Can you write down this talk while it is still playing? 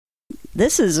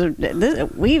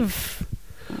we've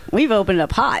opened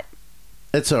up hot.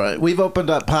 It's all right. We've opened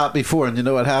up pot before, and you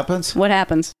know what happens? What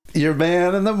happens? Your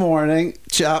man in the morning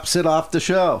chops it off the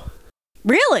show.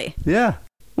 Really? Yeah.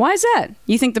 Why is that?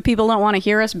 You think the people don't want to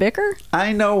hear us bicker?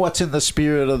 I know what's in the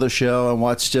spirit of the show and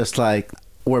what's just like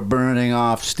we're burning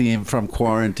off steam from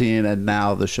quarantine, and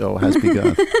now the show has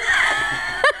begun.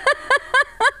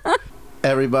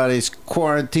 Everybody's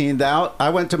quarantined out. I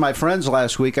went to my friend's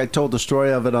last week. I told the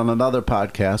story of it on another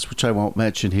podcast, which I won't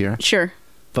mention here. Sure.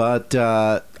 But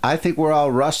I think we're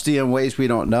all rusty in ways we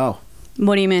don't know.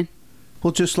 What do you mean?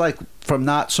 Well, just like from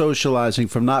not socializing,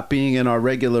 from not being in our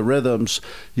regular rhythms,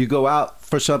 you go out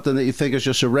for something that you think is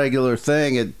just a regular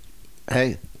thing, and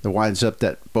hey, it winds up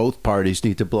that both parties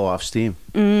need to blow off steam.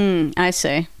 I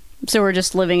see. So we're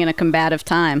just living in a combative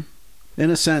time.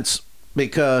 In a sense,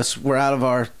 because we're out of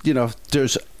our,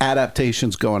 there's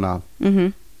adaptations going on. Mm-hmm.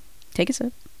 Take a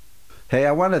sip. Hey,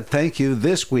 I want to thank you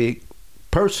this week,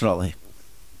 personally.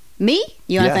 Me?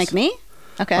 You want to Yes. thank me?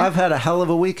 Okay. I've had a hell of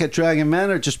a week at Dragon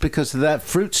Manor just because of that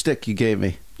fruit stick you gave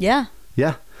me. Yeah.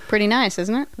 Yeah. Pretty nice,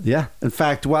 isn't it? Yeah. In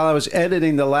fact, while I was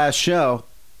editing the last show,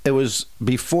 it was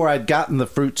before I'd gotten the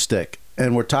fruit stick.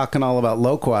 And we're talking all about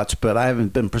loquats, but I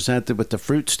haven't been presented with the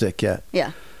fruit stick yet.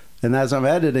 Yeah. And as I'm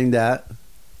editing that,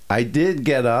 I did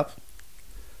get up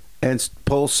and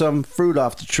pull some fruit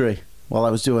off the tree while I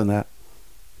was doing that.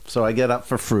 So I get up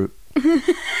for fruit.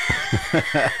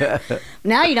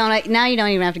 Now you don't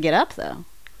even have to get up, though.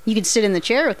 You can sit in the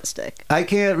chair with the stick. I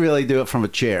can't really do it from a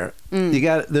chair.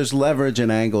 There's leverage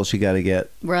and angles you got to get.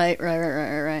 Right.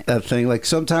 That thing, like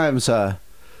sometimes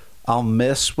I'll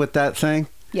miss with that thing.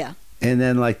 Yeah. And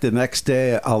then like the next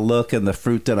day I'll look and the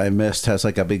fruit that I missed has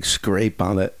like a big scrape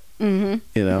on it. Mm-hmm.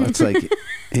 It's like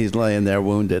he's laying there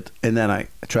wounded. And then I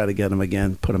try to get him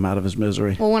again, put him out of his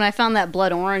misery. Well, when I found that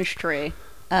blood orange tree,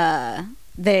 I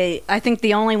think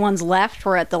the only ones left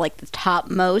were at the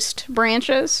topmost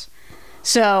branches.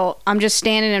 So I'm just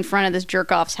standing in front of this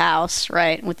jerk-off's house,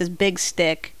 right, with this big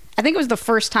stick. I think it was the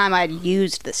first time I'd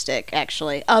used the stick,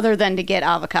 actually, other than to get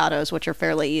avocados, which are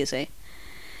fairly easy.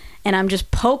 And I'm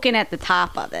just poking at the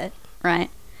top of it,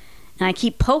 right? And I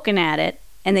keep poking at it,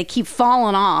 and they keep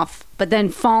falling off, but then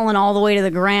falling all the way to the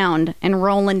ground and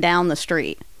rolling down the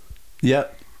street.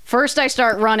 Yep. First, I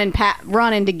start running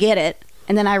to get it,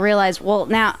 and then I realize, well,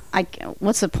 now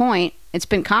what's the point? It's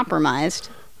been compromised.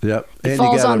 Yep. It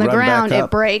falls on the ground. It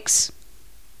breaks.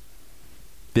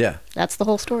 Yeah. That's the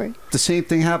whole story. The same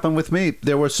thing happened with me.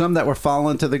 There were some that were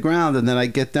falling to the ground, and then I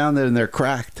get down there and they're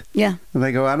cracked. Yeah. And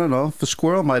I go, I don't know if a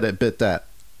squirrel might have bit that.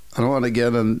 I don't want to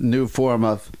get a new form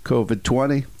of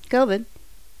COVID-20. COVID.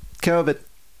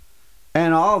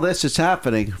 And all this is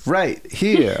happening right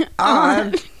here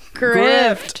on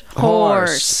Grift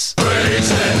Horse.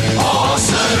 Crazy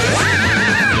awesome.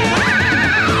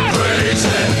 Crazy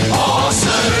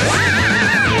awesome.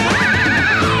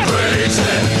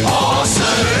 Crazy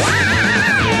awesome.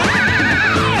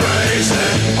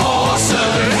 Crazy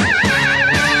awesome.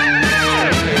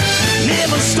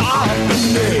 Never stop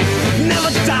and they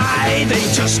never die. They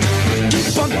just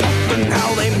keep on popping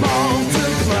how they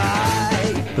multiply.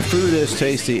 The fruit is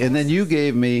tasty. And then you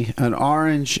gave me an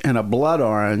orange and a blood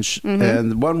orange,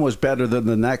 and one was better than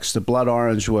the next. The blood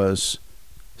orange was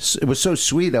so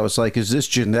sweet. I was like, is this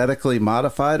genetically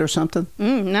modified or something?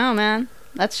 No, man.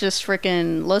 That's just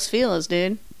freaking Los Feliz,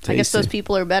 dude. Tasty. I guess those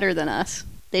people are better than us.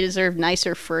 They deserve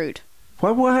nicer fruit.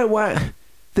 Why? What?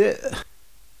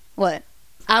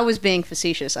 I was being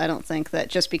facetious. I don't think that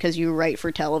just because you write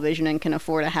for television and can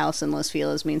afford a house in Los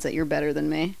Feliz means that you're better than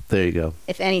me. There you go.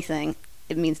 If anything,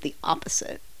 it means the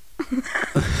opposite.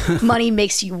 Money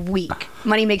makes you weak.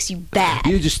 Money makes you bad.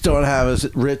 You just don't have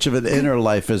as rich of an inner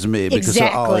life as me because of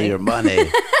all of your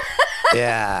money.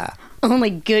 Yeah.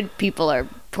 Only good people are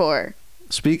poor.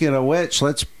 Speaking of which,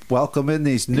 let's welcome in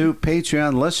these new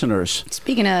Patreon listeners.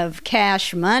 Speaking of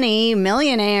cash money,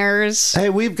 millionaires. Hey,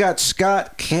 we've got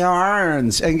Scott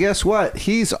Carnes. And guess what?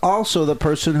 He's also the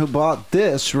person who bought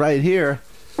this right here.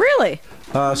 Really?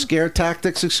 Scare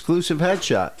Tactics exclusive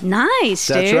headshot. Nice,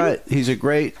 dude. That's right. He's a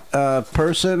great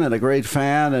person and a great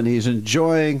fan, and he's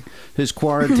enjoying his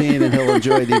quarantine, and he'll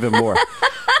enjoy it even more.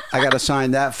 I got to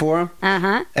sign that for him.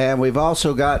 Uh-huh. And we've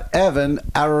also got Evan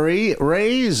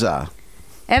Areza.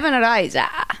 Evan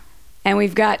Areza. And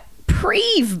we've got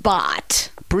Prevbot.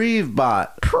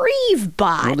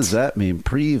 Prevbot. What does that mean,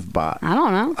 Prevbot? I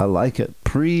don't know. I like it.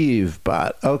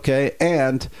 Prevbot. Okay.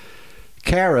 And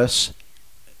Karis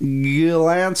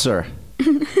Gilancer.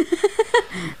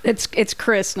 It's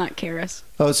Chris, not Karis.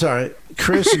 Oh, sorry.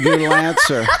 Chris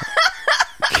Gilancer.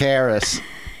 Karis.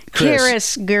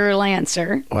 Karis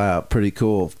Gerlancer. Wow, pretty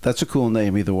cool. That's a cool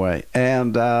name either way.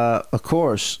 And, of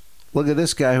course, look at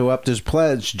this guy who upped his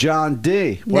pledge, John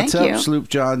D. What's Thank up, you. Sloop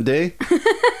John D?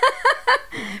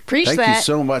 Preach Thank that. you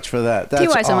so much for that.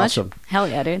 That's TY so awesome. much. Hell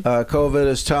yeah, dude. COVID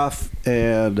is tough,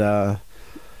 and,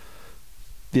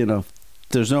 you know,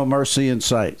 there's no mercy in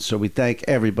sight. So we thank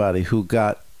everybody who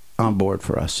got on board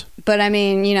for us. But I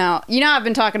mean, I've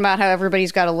been talking about how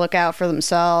everybody's got to look out for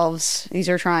themselves. These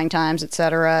are trying times,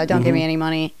 etc. Don't give me any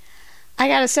money. I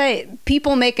gotta say,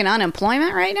 people making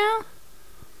unemployment right now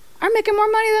are making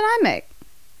more money than I make.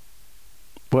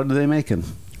 What are they making?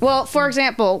 Well, for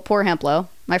example, poor Hemplo,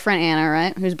 my friend Anna,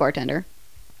 right, who's a bartender.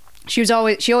 She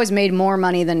always made more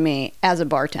money than me as a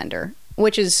bartender,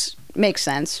 which makes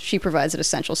sense. She provides an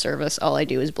essential service. All I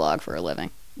do is blog for a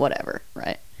living. Whatever,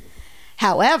 right?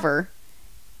 However,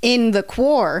 in the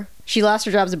quar, she lost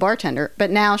her job as a bartender, but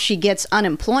now she gets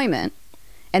unemployment,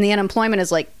 and the unemployment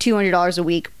is like $200 a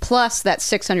week plus that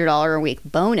 $600 a week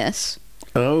bonus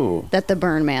that the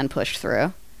burn man pushed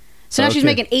through. So now she's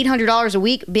making $800 a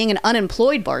week being an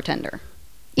unemployed bartender.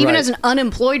 Even as an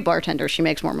unemployed bartender, she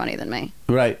makes more money than me.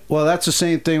 Right. Well, that's the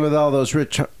same thing with all those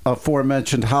rich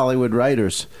aforementioned Hollywood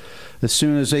writers. As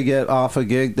soon as they get off a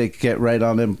gig, they get right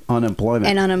on unemployment.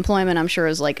 And unemployment, I'm sure,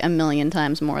 is like a million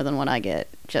times more than what I get.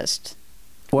 Just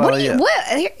well,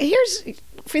 here's,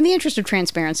 for the interest of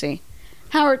transparency,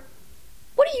 Howard,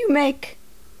 what do you make?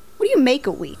 What do you make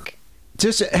a week?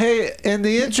 Just hey, in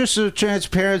the interest of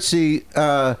transparency,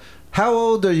 how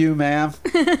old are you, ma'am?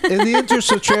 In the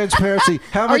interest of transparency,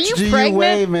 how much do you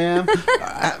weigh, ma'am?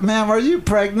 Ma'am, are you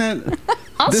pregnant?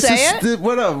 I'll say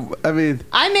it.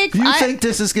 I make. You think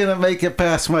this is gonna make it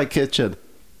past my kitchen?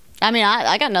 I mean,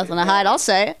 I got nothing to hide. I'll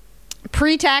say it.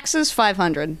 Pre-taxes,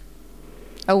 $500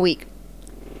 a week.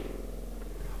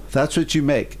 That's what you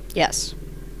make. Yes.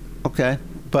 Okay,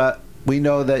 but we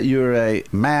know that you're a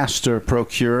master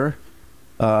procurer.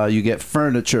 You get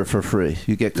furniture for free.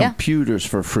 You get computers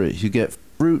for free. You get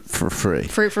fruit for free.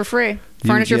 Fruit for free.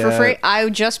 Furniture for free. I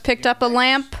just picked up a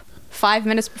lamp 5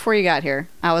 minutes before you got here.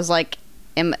 I was like,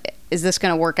 is this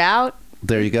going to work out?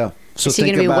 There you go. So is he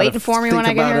going to be waiting for me when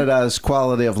I get here? Think about it as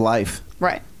quality of life.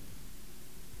 Right.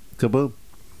 Kaboom.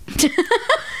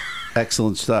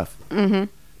 Excellent stuff. Mm-hmm.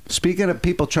 Speaking of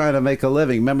people trying to make a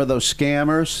living, remember those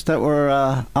scammers that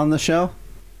were on the show?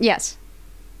 Yes.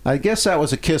 I guess that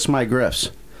was a Kiss My Griffs.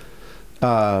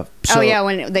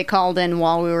 When they called in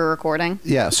while we were recording.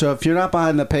 Yeah, so if you're not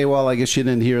behind the paywall, I guess you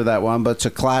didn't hear that one, but it's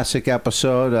a classic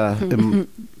episode, in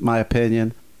my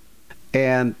opinion.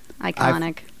 And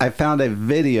iconic. I found a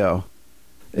video.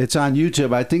 It's on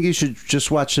YouTube. I think you should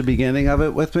just watch the beginning of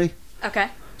it with me. Okay.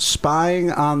 Spying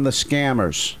on the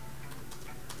scammers.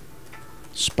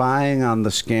 Spying on the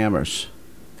scammers.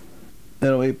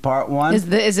 It'll be part one.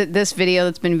 Is it this video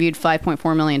that's been viewed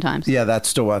 5.4 million times? Yeah,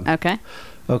 that's the one.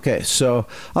 Okay, so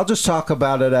I'll just talk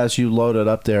about it as you load it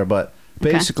up there. But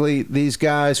basically, these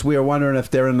guys, we are wondering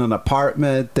if they're in an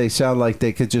apartment. They sound like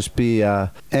they could just be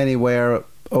anywhere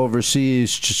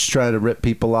overseas, just trying to rip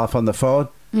people off on the phone.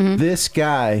 Mm-hmm. This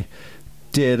guy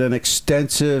did an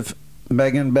extensive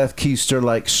Megan Beth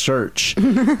Keister-like search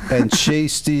and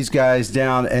chased these guys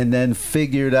down and then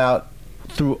figured out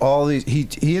through all these he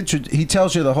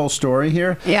tells you the whole story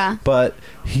here, but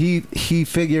he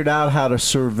figured out how to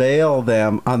surveil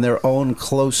them on their own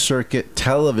closed circuit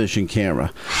television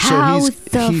camera.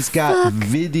 He's got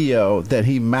video that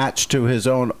he matched to his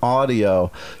own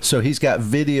audio, so he's got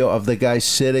video of the guy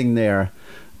sitting there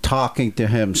talking to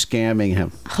him, scamming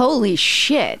him. Holy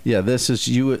shit. Yeah, this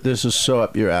is so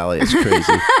up your alley. It's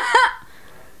crazy.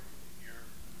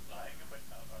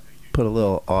 Put a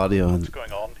little audio in. What's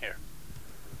going on here?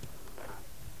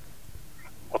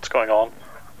 What's going on?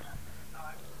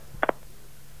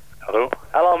 Hello?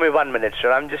 Allow me 1 minute, sir.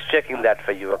 I'm just checking that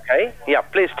for you, okay? Yeah,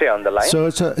 please stay on the line. So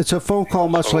it's a phone call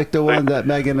much like the one that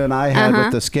Megan and I had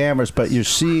with the scammers, but you're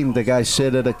seeing the guy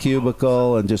sit at a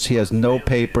cubicle and he has no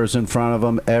papers in front of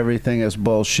him. Everything is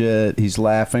bullshit. He's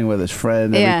laughing with his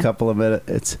friend every couple of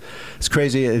minutes. It's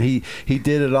crazy. And he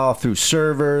did it all through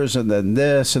servers and then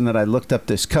this, and then I looked up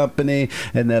this company,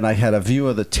 and then I had a view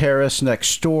of the terrace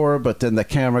next door, but then the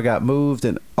camera got moved,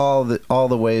 and all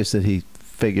the ways that he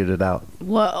figured it out.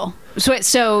 Whoa.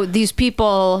 So these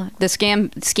people, the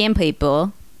scam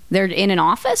people, they're in an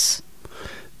office?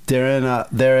 They're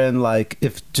in like,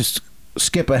 if just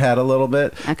skip ahead a little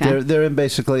bit. Okay. They're in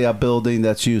basically a building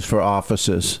that's used for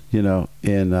offices, in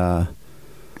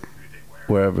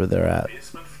wherever they're at.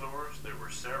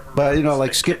 But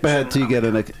like skip ahead till you get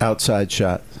an outside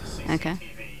shot. Okay.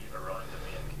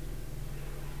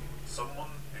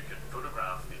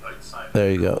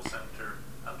 There you go.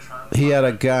 he had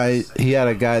a guy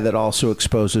that also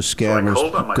exposes scammers So I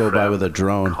called on my go by friend, with a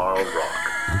drone. Carl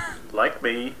Rock. Like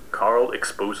me, Carl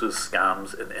exposes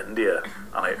scams in India,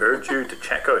 and I urge you to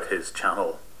check out his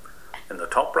channel. In the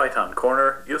top right hand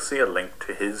corner, you'll see a link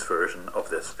to his version of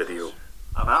this video.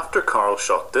 And after Carl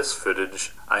shot this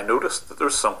footage, I noticed that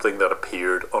there's something that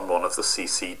appeared on one of the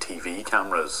CCTV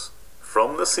cameras.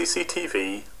 From the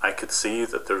CCTV, I could see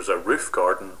that there's a roof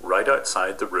garden right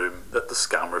outside the room that the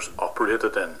scammers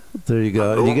operated in. There you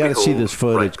go. And lo You and got to see behold, this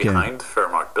footage, right Ken. behind the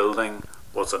Fairmart building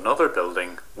was another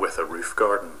building with a roof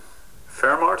garden.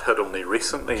 Fairmart had only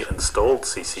recently installed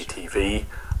CCTV,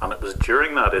 and it was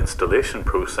during that installation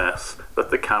process that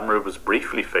the camera was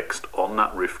briefly fixed on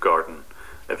that roof garden.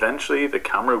 Eventually, the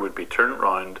camera would be turned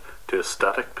round to a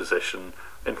static position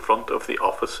in front of the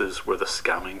offices where the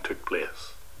scamming took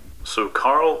place. So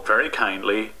Carl very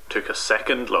kindly took a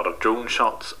second lot of drone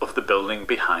shots of the building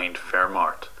behind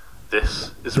Fairmart.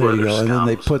 This is There where you their go. And then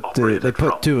they scams put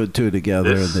from. two and two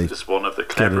together, This and they is one of the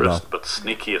get it cleverest all. but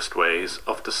sneakiest ways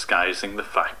of disguising the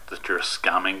fact that you're a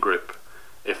scamming group.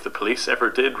 If the police ever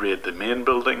did raid the main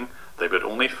building, they would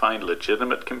only find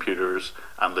legitimate computers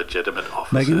and legitimate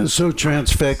offices. Megan is so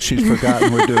transfixed she's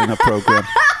forgotten we're doing a program.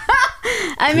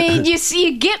 I mean,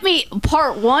 you get me.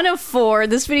 Part 1 of 4.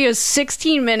 This video is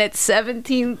 16 minutes,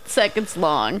 17 seconds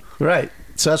long. Right.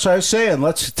 So that's what I was saying.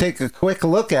 Let's take a quick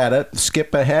look at it.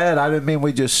 Skip ahead. I didn't mean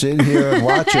we just sit here and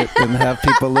watch it and have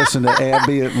people listen to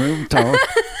ambient room tone.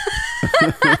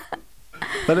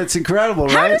 But it's incredible,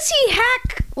 right? How does he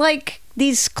hack like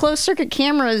these closed circuit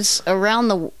cameras around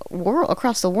the world,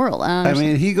 across the world? I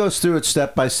mean, he goes through it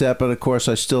step by step, and of course,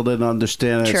 I still didn't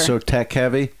understand it. It's so Sure. tech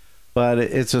heavy, but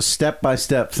it's a step by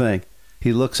step thing.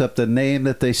 He looks up the name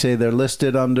that they say they're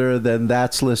listed under, then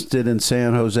that's listed in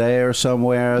San Jose or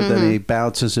somewhere. Then he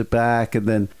bounces it back, and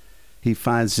then he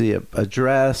finds the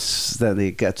address. Then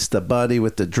he gets the buddy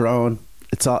with the drone.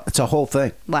 It's a whole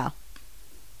thing. wow.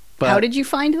 But, How did you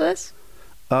find this?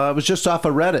 it was just off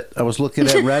of Reddit. I was looking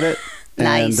at Reddit,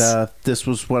 Nice. and this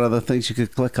was one of the things you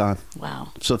could click on. Wow.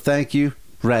 So thank you,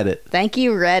 Reddit. Thank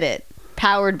you, Reddit.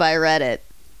 Powered by Reddit.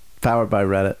 Powered by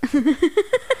Reddit.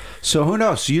 So who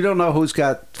knows? You don't know who's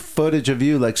got footage of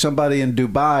you. Like somebody in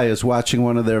Dubai is watching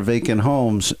one of their vacant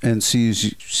homes and sees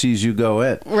you go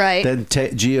in. Right. Then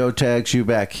geotags you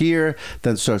back here.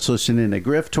 Then starts listening to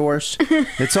Grift Horse.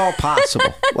 It's all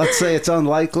possible. Let's say it's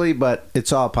unlikely, but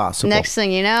it's all possible. Next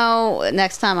thing you know,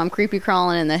 next time I'm creepy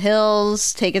crawling in the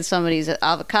hills, taking somebody's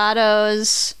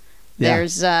avocados. Yeah.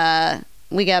 There's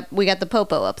we got the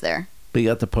popo up there. We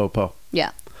got the popo. Yeah.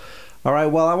 All right.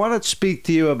 Well, I want to speak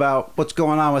to you about what's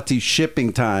going on with these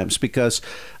shipping times because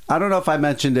I don't know if I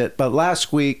mentioned it, but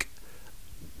last week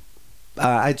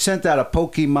I'd sent out a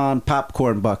Pokemon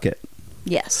popcorn bucket.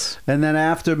 Yes. And then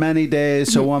after many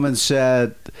days, a woman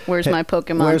said, Where's "Hey, my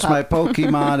Pokemon? Where's my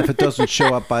Pokemon? If it doesn't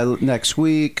show up by next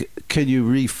week, can you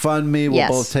refund me? We'll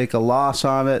Yes. both take a loss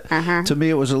on it." Uh-huh. To me,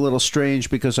 it was a little strange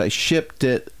because I shipped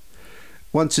it.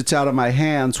 Once it's out of my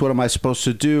hands, what am I supposed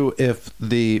to do if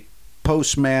the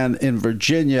postman in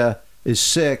Virginia is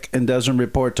sick and doesn't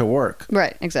report to work?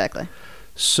 Right, exactly.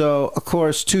 So, of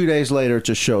course, 2 days later, it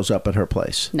just shows up at her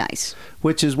place. Nice.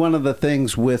 Which is one of the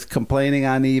things with complaining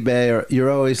on eBay, or you're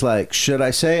always like, should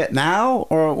I say it now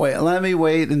or wait? Let me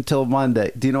wait until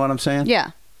Monday. Do you know what I'm saying?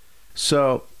 Yeah.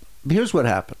 So here's what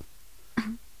happened.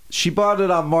 She bought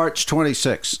it on March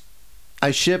 26th.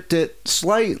 I shipped it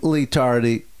slightly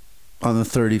tardy on the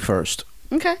 31st.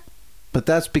 Okay. But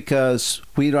that's because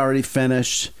we'd already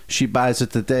finished. She buys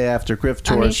it the day after Grift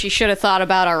I Tours. mean, she should have thought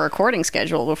about our recording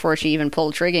schedule before she even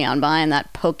pulled trigger on buying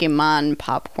that Pokemon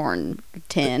popcorn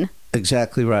tin.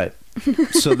 Exactly right.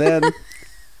 So then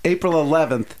April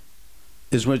 11th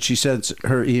is when she sends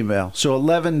her email. So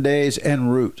 11 days en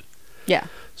route. Yeah.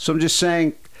 So I'm just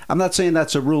saying, I'm not saying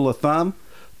that's a rule of thumb,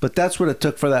 but that's what it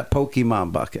took for that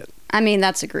Pokemon bucket. I mean,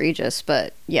 that's egregious,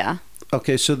 but yeah.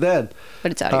 Okay, so then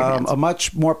But it's out of your hands. a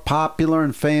much more popular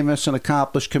and famous and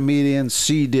accomplished comedian,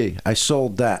 CD. I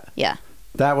sold that. Yeah.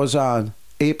 That was on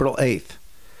April 8th.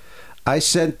 I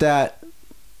sent that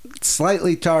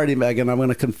slightly tardy, Megan, I'm going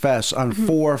to confess, on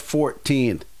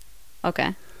 4/14.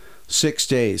 Okay. 6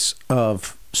 days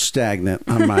of stagnant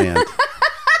on my end.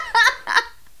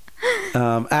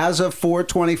 As of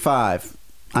 4/25,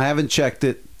 I haven't checked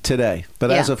it today,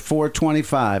 but as Yeah. of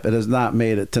 4/25, it has not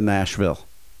made it to Nashville.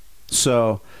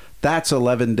 So that's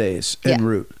 11 days en Yeah.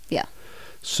 route. Yeah.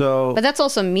 So, But that's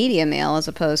also media mail as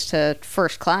opposed to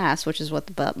first class, which is what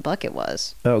the bucket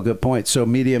was. oh, good point. So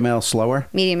media mail slower?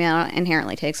 Media mail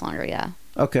inherently takes longer, yeah.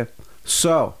 Okay.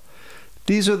 So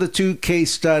these are the two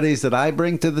case studies that I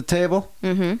bring to the table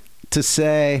Mm-hmm. to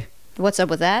say, What's up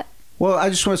with that? Well,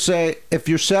 I just want to say, if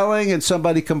you're selling and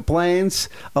somebody complains,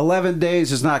 11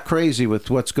 days is not crazy with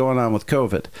what's going on with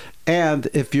COVID. And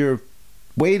if you're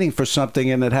waiting for something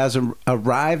and it hasn't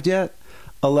arrived yet,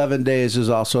 11 days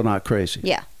is also not crazy.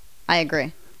 Yeah, I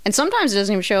agree. And sometimes it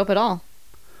doesn't even show up at all.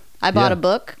 I bought a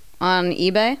book on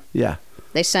eBay. Yeah.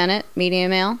 They sent it, media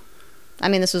mail. I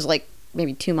mean, this was like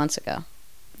maybe 2 months ago.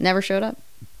 Never showed up.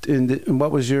 And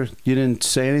what was you didn't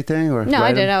say anything? Or No,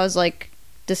 I did. them? I was like,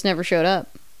 this never showed up.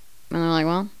 And they're like,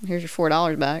 well, here's your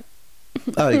 $4 back.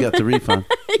 Oh, you got the refund.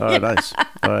 All right, nice.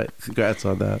 All right, congrats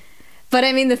on that. But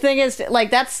I mean, the thing is, like,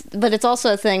 but it's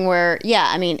also a thing where, yeah,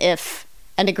 I mean, if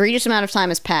an egregious amount of time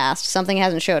has passed, something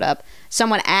hasn't showed up,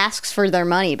 someone asks for their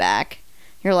money back,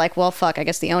 you're like, well, fuck, I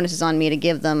guess the onus is on me to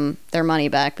give them their money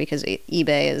back because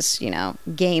eBay is,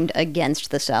 gamed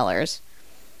against the sellers.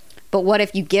 But what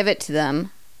if you give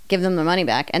them their money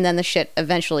back, and then the shit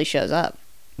eventually shows up?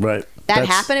 Right. That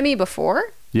happened to me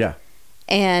before. Yeah.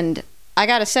 And I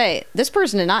got to say, this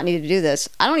person did not need to do this.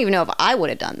 I don't even know if I would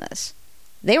have done this.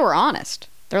 They were honest.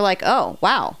 They're like, oh,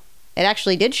 wow, it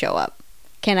actually did show up.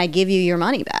 Can I give you your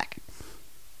money back?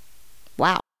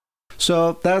 Wow.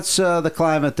 So that's the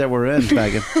climate that we're in,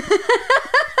 Megan.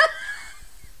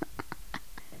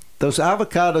 Those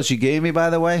avocados you gave me, by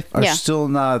the way, are still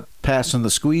not passing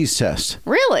the squeeze test.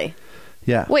 Really?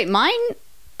 Yeah. Wait, mine?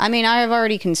 I mean, I have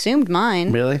already consumed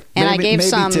mine. Really? And I gave maybe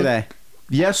some today.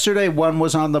 Yesterday, one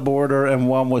was on the border and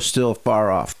one was still far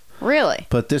off. Really?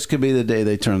 But this could be the day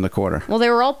they turn the corner. Well, they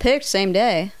were all picked same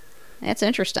day. That's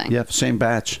interesting. Yep, same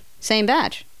batch. Same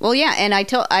batch. Well, yeah, and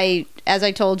as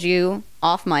I told you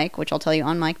off mic, which I'll tell you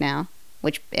on mic now,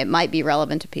 which it might be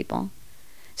relevant to people.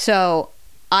 So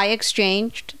I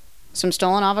exchanged some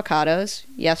stolen avocados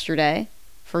yesterday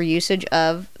for usage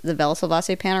of the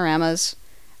Velaslavasay Panorama's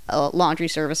laundry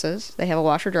services. They have a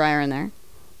washer dryer in there.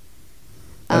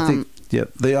 I think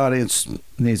the audience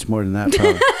needs more than that,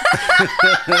 probably.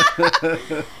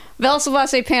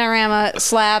 Velaslavasay Panorama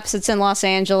slaps. It's in Los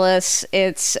Angeles.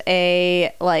 It's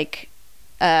a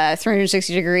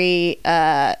 360-degree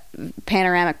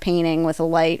panoramic painting with a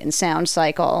light and sound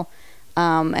cycle.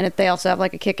 And they also have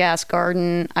like a kick-ass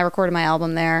garden. I recorded my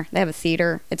album there. They have a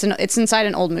theater. It's inside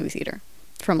an old movie theater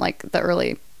from like the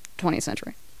early 20th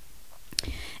century.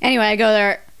 Anyway, I go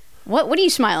there. What are you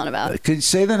smiling about? Could you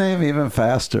say the name even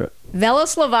faster?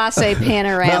 Velaslavasay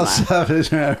Panorama. I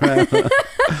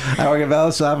work at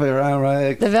Velaslavasay around,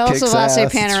 right? The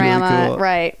Velaslavasay Panorama, really cool.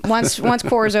 right. Once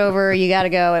quar's over, you got to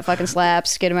go. It fucking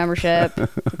slaps. Get a membership.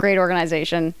 Great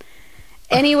organization.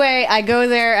 Anyway, I go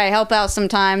there. I help out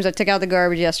sometimes. I took out the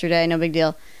garbage yesterday. No big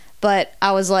deal. But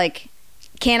I was like,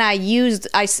 can I use...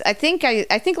 I think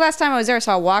last time I was there, I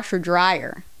saw a washer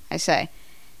dryer. I say,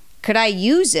 could I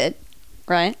use it,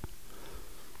 right?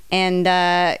 And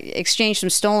exchange some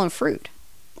stolen fruit.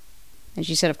 And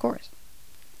she said, of course.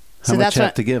 How much you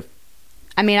have to give?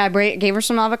 I mean, I gave her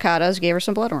some avocados, gave her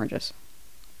some blood oranges.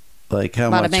 Like how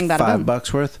Bada much? bing, bada boom.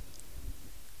 $5 worth?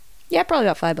 Yeah, probably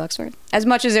about $5 worth. As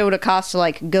much as it would have cost to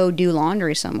like go do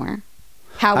laundry somewhere.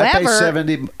 However,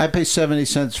 I pay 70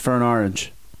 cents for an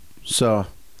orange. So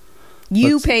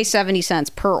you pay 70 cents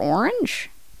per orange?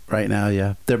 Right now,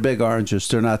 yeah. They're big oranges.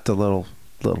 They're not the little.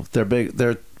 They're big.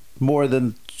 They're more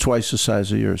than twice the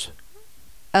size of yours.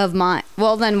 Of mine.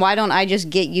 Well, then why don't I just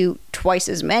get you twice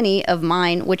as many of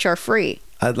mine, which are free?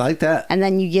 I'd like that. And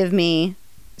then you give me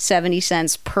 70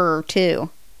 cents per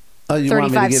two. Oh, you 35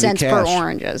 want me to give cents you per cash?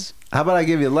 oranges. How about I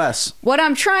give you less? What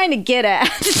I'm trying to get at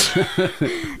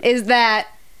is that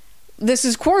this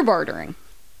is quar bartering.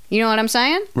 You know what I'm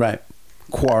saying? Right.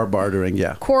 Quar bartering,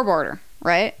 yeah. Quar barter,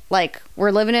 right? Like,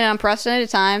 we're living in unprecedented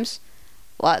times.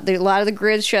 A lot of the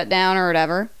grids shut down or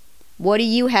whatever. What do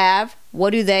you have? What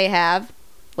do they have?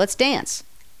 Let's dance.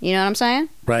 You know what I'm saying?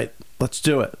 Right. Let's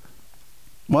do it.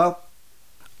 Well,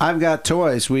 I've got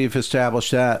toys. We've established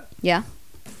that. Yeah.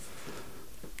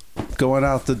 Going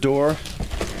out the door.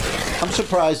 I'm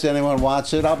surprised anyone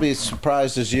wants it. I'll be as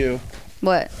surprised as you.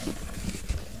 What?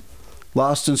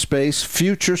 Lost in Space,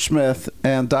 Future Smith,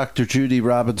 and Dr. Judy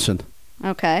Robinson.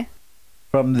 Okay.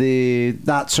 From the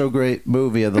not-so-great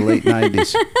movie of the late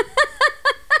 90s.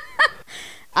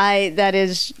 That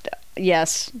is,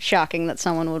 yes, shocking that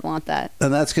someone would want that.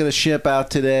 And that's going to ship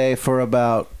out today for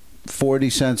about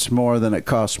 40 cents more than it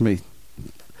cost me.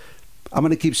 I'm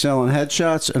going to keep selling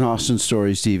headshots and Austin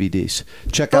Stories DVDs.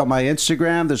 Check out my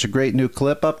Instagram. There's a great new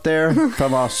clip up there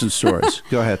from Austin Stories.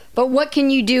 Go ahead. But what can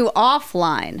you do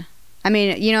offline? I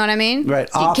mean, you know what I mean?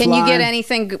 Right. Can you get Offline.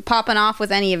 anything popping off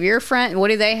with any of your friends? What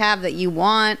do they have that you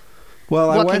want? Well,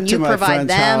 I What went can to you my provide friend's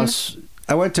them? house.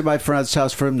 I went to my friend's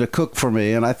house for him to cook for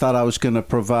me, and I thought I was going to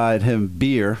provide him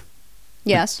beer.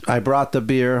 Yes. I brought the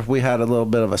beer. We had a little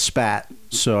bit of a spat,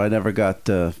 so I never got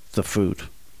the food.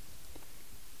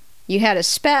 You had a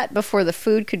spat before the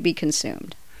food could be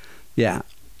consumed. Yeah.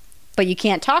 But you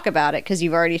can't talk about it because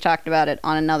you've already talked about it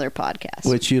on another podcast.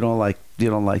 Which you don't like. You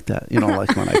don't like that. You don't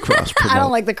like when I cross promote. I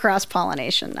don't like the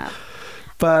cross-pollination, though.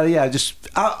 But yeah, just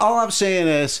all I'm saying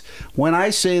is when I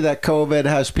say that COVID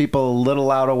has people a little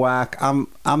out of whack,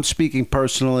 I'm speaking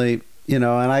personally, and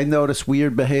I notice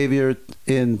weird behavior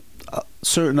in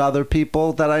certain other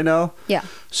people that I know. Yeah.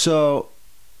 So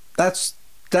that's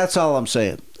all I'm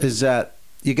saying is that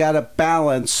you got to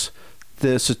balance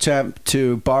this attempt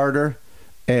to barter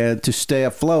and to stay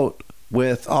afloat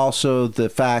with also the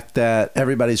fact that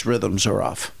everybody's rhythms are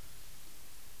off.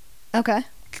 Okay.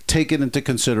 Take it into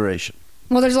consideration.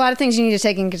 Well, there's a lot of things you need to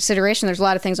take in consideration. There's a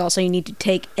lot of things also you need to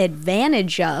take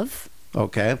advantage of.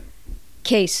 Okay.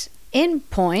 Case in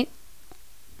point,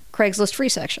 Craigslist free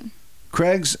section.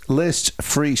 Craigslist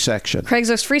free section.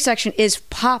 Craigslist free section is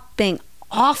popping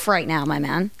off right now, my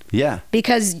man. Yeah.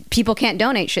 Because people can't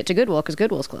donate shit to Goodwill because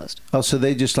Goodwill's closed. Oh, so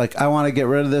they just I want to get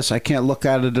rid of this. I can't look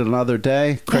at it another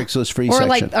day. Craigslist free or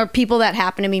section. Or people that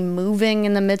happen to be moving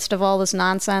in the midst of all this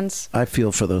nonsense. I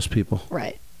feel for those people.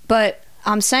 Right. But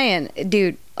I'm saying,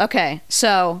 dude, okay,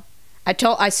 so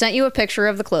I sent you a picture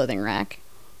of the clothing rack.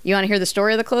 You want to hear the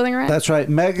story of the clothing rack? That's right.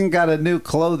 Megan got a new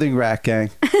clothing rack,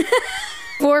 gang.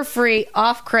 For free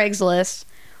off Craigslist.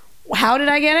 How did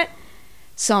I get it?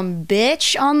 Some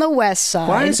bitch on the west side.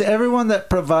 Why is everyone that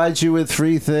provides you with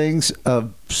free things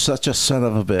such a son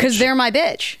of a bitch? Because they're my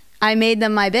bitch. I made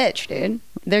them my bitch, dude.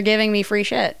 They're giving me free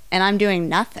shit, and I'm doing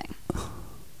nothing.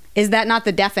 Is that not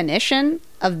the definition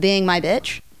of being my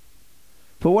bitch?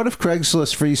 But what if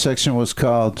Craigslist free section was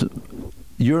called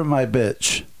 "You're My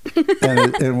Bitch,"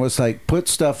 and it was like put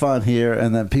stuff on here,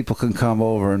 and then people can come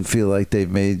over and feel like they've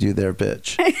made you their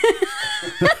bitch.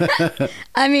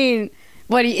 I mean,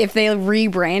 what if they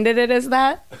rebranded it as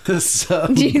that? Do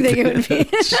you think it would be?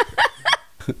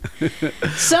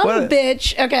 Some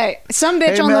bitch. Okay, some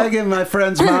bitch hey, on Megan, my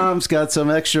friend's mom's got some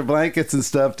extra blankets and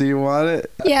stuff. Do you want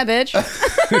it? Yeah, bitch.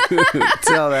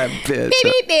 Tell that bitch. Beep,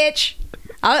 beep, bitch.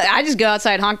 I just go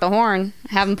outside, honk the horn,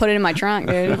 have them put it in my trunk,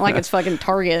 dude, like it's fucking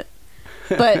Target.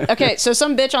 But okay, so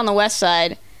some bitch on the west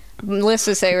side, let's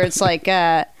just say where it's like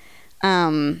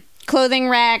clothing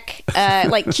rack,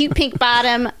 like cute pink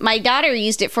bottom. My daughter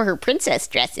used it for her princess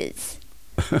dresses,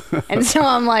 and so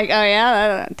I'm like, oh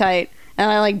yeah, that's tight. And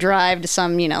I like drive to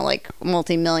some like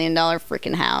multi-million-dollar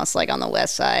freaking house like on the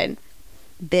west side,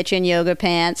 bitch in yoga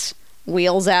pants,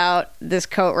 wheels out this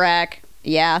coat rack.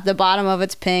 Yeah, the bottom of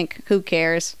it's pink. Who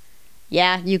cares?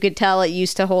 Yeah, you could tell it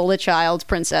used to hold a child's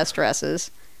princess dresses.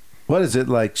 What is it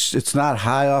like? It's not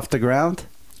high off the ground?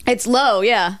 It's low,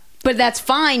 yeah. But that's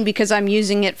fine because I'm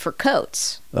using it for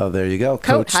coats. Oh, there you go. Coat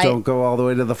Coats height. don't go all the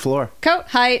way to the floor. Coat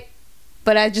height.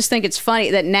 But I just think it's funny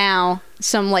that now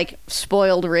some like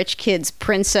spoiled rich kid's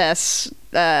princess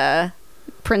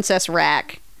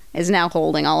rack is now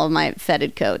holding all of my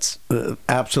fetid coats.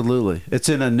 Absolutely. It's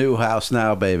in a new house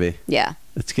now, baby. Yeah.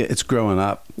 It's growing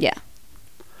up. Yeah.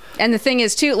 And the thing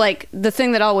is, too, like, the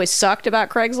thing that always sucked about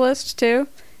Craigslist, too,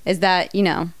 is that,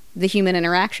 the human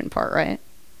interaction part, right?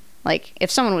 Like,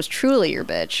 if someone was truly your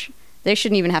bitch, they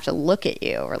shouldn't even have to look at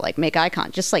you or, like, make eye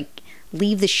contact. Just, like,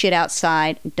 leave the shit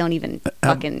outside. Don't even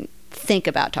fucking think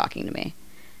about talking to me.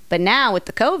 But now, with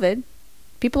the COVID,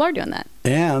 people are doing that.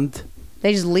 And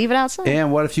they just leave it outside.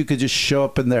 And what if you could just show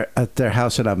up at their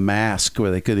house in a mask where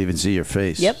they couldn't even see your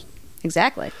face? Yep,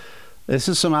 exactly. This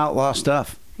is some outlaw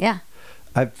stuff. Yeah.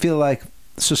 I feel like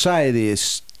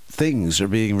things are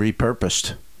being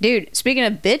repurposed. Dude, speaking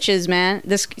of bitches, man,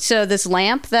 this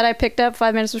lamp that I picked up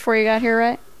 5 minutes before you got here,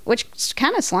 right? Which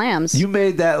kind of slams. You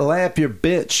made that lamp your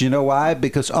bitch. You know why?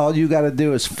 Because all you got to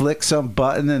do is flick some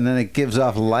button and then it gives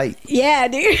off light. Yeah,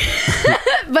 dude.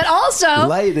 But also,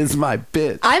 light is my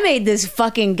bitch. I made this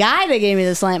fucking guy that gave me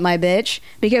this lamp my bitch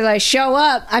because I show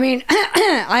up. I mean,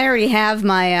 I already have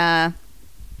my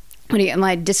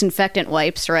my disinfectant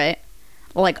wipes, right?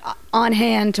 Like on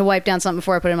hand to wipe down something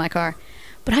before I put it in my car.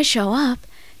 But I show up.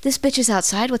 This bitch is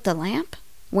outside with the lamp,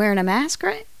 wearing a mask,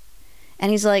 right?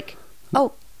 And he's like,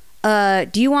 "Oh,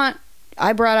 do you want?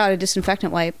 I brought out a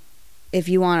disinfectant wipe. If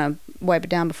you want to wipe it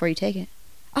down before you take it."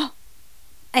 Oh,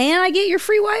 and I get your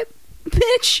free wipe,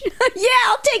 bitch. Yeah,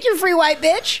 I'll take your free wipe,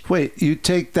 bitch. Wait, you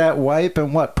take that wipe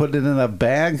and what? Put it in a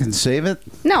bag and save it?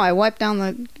 No, I wipe down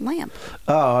the lamp.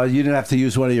 Oh, you didn't have to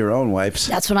use one of your own wipes.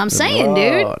 That's what I'm saying,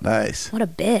 dude. Oh, nice. What a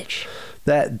bitch.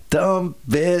 That dumb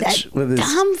bitch that with his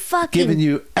dumb fucking giving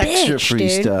you extra bitch, free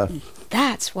dude. stuff.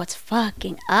 That's what's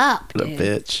fucking up, What dude.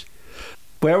 a bitch.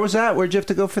 Where was that? Where'd you have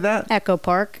to go for that? Echo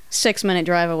Park, 6-minute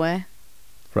drive away.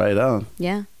 Right on.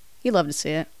 Yeah. You'd love to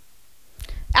see it.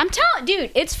 I'm telling,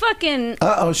 dude, it's fucking.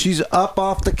 Uh-oh, she's up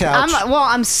off the couch.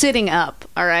 I'm sitting up.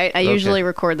 All right. I usually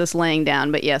record this laying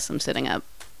down, but yes, I'm sitting up.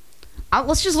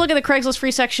 Let's just look at the Craigslist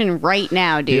free section right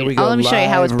now, dude. Here we go. Let me show you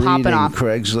how it's popping off.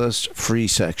 Craigslist free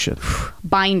section.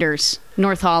 Binders,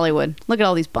 North Hollywood. Look at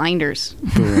all these binders.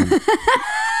 Boom.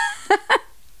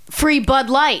 Free Bud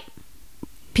Light.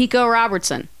 Pico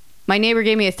Robertson. My neighbor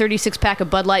gave me a 36-pack of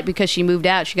Bud Light because she moved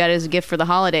out. She got it as a gift for the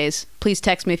holidays. Please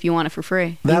text me if you want it for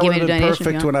free. That would have been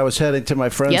perfect when I was heading to my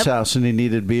friend's house and he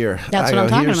needed beer. That's what I'm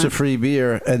talking here's about. the free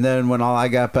beer. And then when all I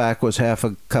got back was half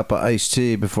a cup of iced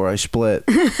tea before I split,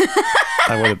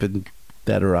 I would have been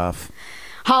better off.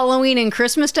 Halloween and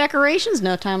Christmas decorations.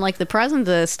 No time like the present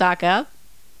to stock up.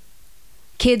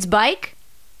 Kids bike.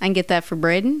 I can get that for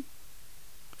Braden.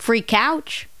 Free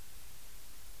couch.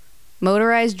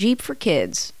 Motorized Jeep for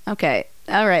kids. Okay.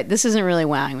 All right. This isn't really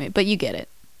wowing me, but you get it.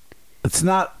 It's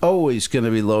not always going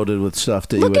to be loaded with stuff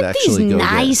that you would actually go Look at these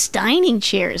get. nice dining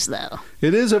chairs, though.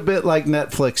 It is a bit like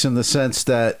Netflix in the sense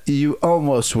that you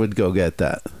almost would go get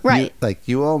that. Right.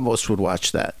 You almost would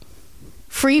watch that.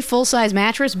 Free full-size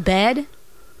mattress, bed,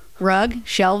 rug,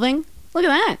 shelving. Look at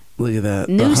that. Look at that.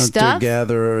 New the stuff.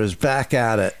 hunter-gatherer is back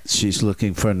at it. She's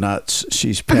looking for nuts.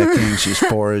 She's pecking. She's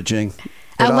foraging.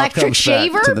 It all Electric comes back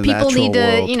shaver. to the People need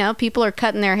natural to, world. people are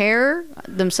cutting their hair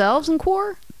themselves in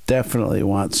quar. Definitely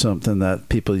want something that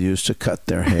people use to cut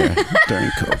their hair during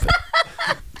COVID.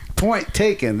 Point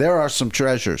taken. There are some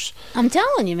treasures. I'm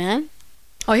telling you, man.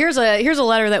 Oh, here's a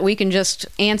letter that we can just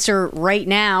answer right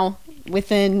now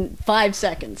within 5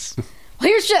 seconds.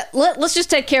 Well, let's just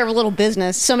take care of a little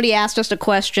business. Somebody asked us a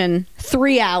question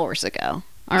 3 hours ago.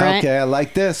 All right. Okay, I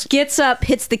like this. Gets up,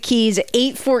 hits the keys at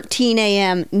 8:14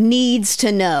 a.m. Needs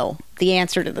to know the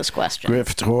answer to this question.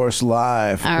 Grift Horse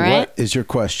Live. All right. What is your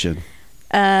question?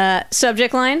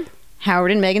 Subject line: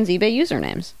 Howard and Megan's eBay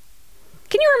usernames.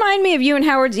 Can you remind me of you and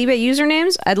Howard's eBay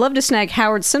usernames? I'd love to snag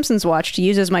Howard Simpson's watch to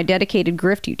use as my dedicated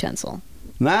grift utensil.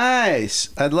 Nice.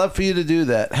 I'd love for you to do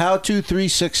that. How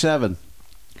 2367.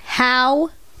 How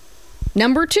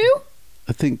number 2?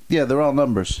 I think, yeah, they're all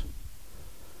numbers.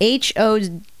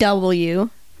 HOW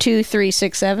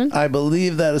 2367. I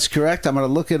believe that is correct. I'm going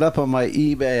to look it up on my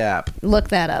eBay app. Look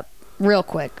that up real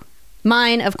quick.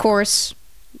 Mine, of course,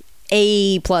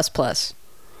 A++.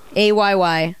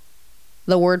 AYY,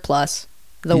 the word plus,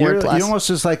 the word plus. You almost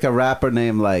just like a rapper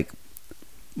name like,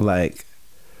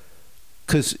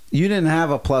 because you didn't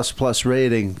have a plus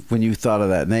rating when you thought of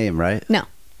that name, right? No.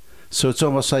 So it's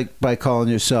almost like by calling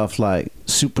yourself like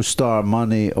Superstar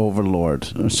Money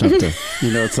Overlord or something.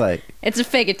 It's like... It's a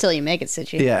fake it till you make it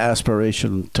situation. Yeah,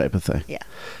 aspiration type of thing.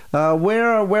 Yeah.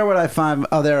 Where would I find...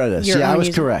 Oh, there it is. Your I own was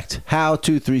user. correct. How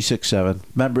 2367.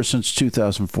 Member since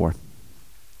 2004.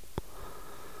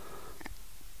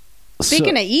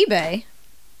 Speaking of eBay,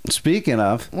 Speaking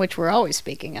of... which we're always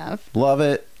speaking of. Love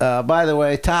it. By the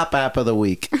way, top app of the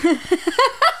week.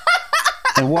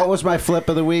 And what was my flip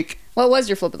of the week? What was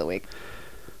your flip of the week?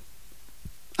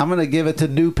 I'm going to give it to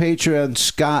new patron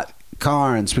Scott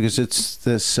Carnes because it's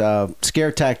this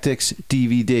Scare Tactics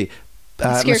DVD.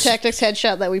 Scare Tactics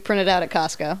headshot that we printed out at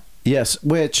Costco. Yes,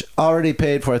 which already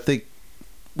paid for. I think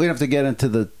we don't have to get into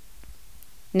the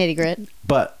Nitty grit.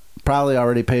 but probably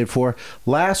already paid for.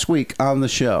 Last week on the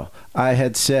show, I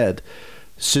had said,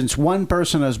 since one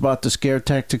person has bought the Scare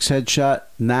Tactics headshot,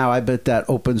 now I bet that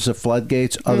opens the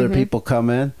floodgates. Other people come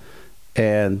in,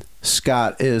 and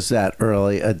Scott is that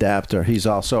early adapter. He's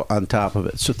also on top of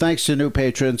it. So thanks to new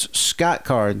patrons, Scott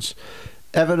Carnes,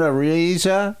 Evan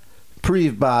Ariza,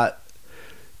 Prevbot,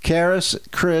 Karis,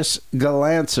 Chris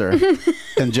Galancer,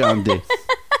 and John D.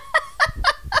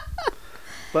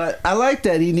 But I like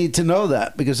that he need to know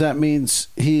that because that means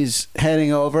he's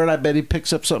heading over, and I bet he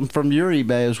picks up something from your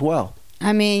eBay as well.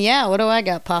 I mean, yeah, what do I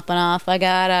got popping off? I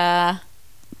got,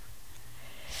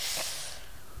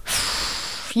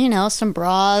 some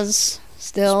bras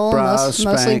still.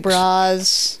 Mostly Spanx.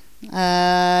 bras.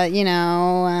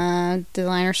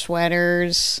 Designer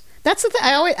sweaters. That's the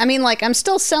thing. I'm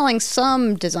still selling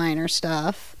some designer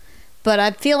stuff, but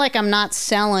I feel like I'm not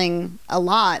selling a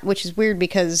lot, which is weird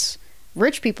because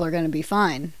rich people are going to be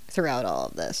fine throughout all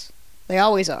of this. They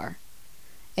always are.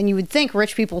 And you would think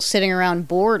rich people sitting around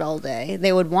bored all day,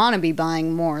 they would want to be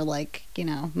buying more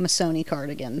Missoni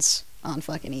cardigans on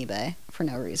fucking eBay for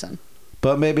no reason.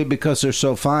 But maybe because they're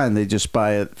so fine, they just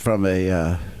buy it from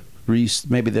a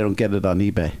maybe they don't get it on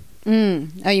eBay.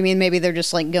 Oh, you mean maybe they're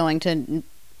just going to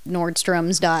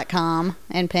Nordstroms.com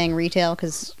and paying retail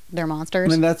because they're monsters?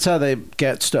 I mean, that's how they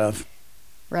get stuff.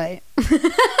 Right.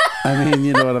 I mean,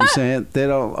 you know what I'm saying? They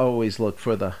don't always look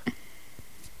for the...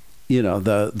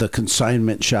 the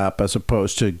consignment shop as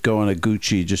opposed to going to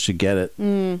Gucci just to get it.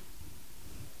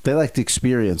 They like the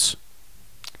experience.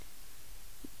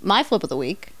 My flip of the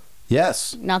week.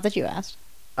 Yes. Not that you asked.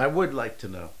 I would like to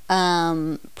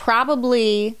know.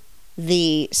 Probably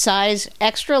the size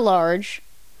extra large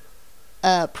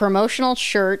promotional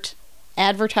shirt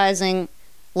advertising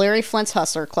Larry Flint's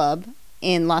Hustler Club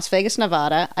in Las Vegas,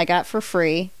 Nevada. I got for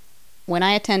free when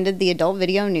I attended the Adult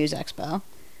Video News Expo.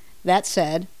 That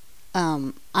said,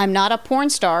 I'm not a porn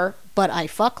star, but I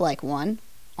fuck like one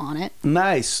on it.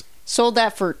 Nice. Sold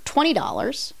that for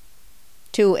 $20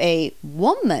 to a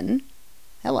woman,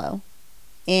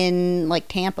 in like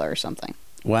Tampa or something.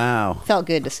 Wow. Felt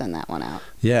good to send that one out.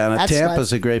 Yeah, and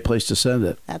Tampa's a great place to send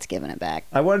it. That's giving it back.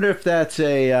 I wonder if that's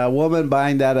a woman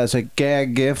buying that as a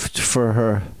gag gift for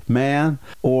her man,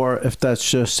 or if that's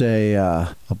just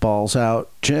a balls out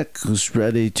chick who's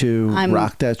ready to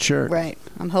rock that shirt. Right.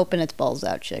 I'm hoping it's balls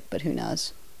out chick, but who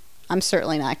knows? I'm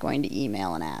certainly not going to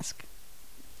email and ask.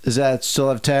 Does that still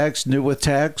have tags? New with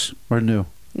tags or new?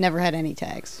 Never had any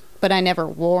tags, but I never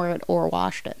wore it or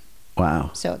washed it.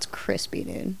 Wow. So it's crispy,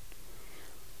 dude.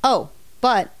 Oh,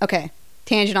 but, okay.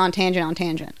 Tangent on tangent on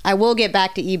tangent. I will get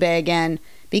back to eBay again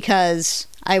because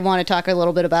I want to talk a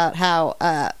little bit about how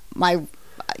my,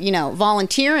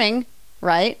 volunteering,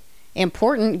 right?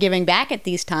 Important, giving back at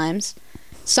these times.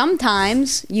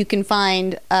 Sometimes you can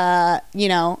find,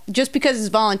 just because it's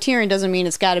volunteering doesn't mean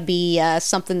it's got to be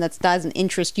something that doesn't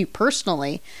interest you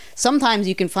personally. Sometimes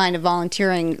you can find a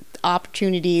volunteering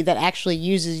opportunity that actually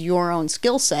uses your own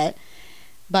skill set,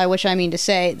 by which I mean to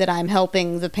say that I'm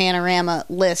helping the Panorama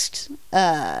list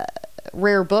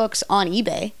rare books on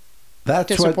eBay.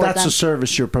 That's the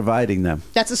service you're providing them.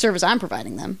 That's the service I'm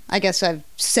providing them. I guess I've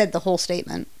said the whole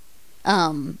statement.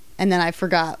 And then I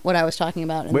forgot what I was talking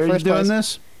about in the first place. Where are you doing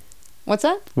this? What's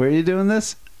that? Where are you doing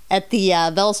this? At the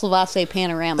Velaslavasay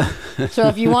Panorama. So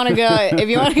if you want to go, to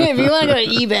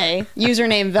eBay,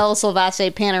 username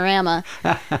Velaslavasay Panorama.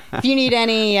 If you need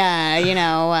any,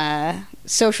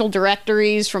 social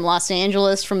directories from Los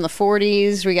Angeles from the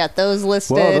 40s, we got those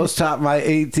listed. Whoa, those top my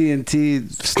AT&T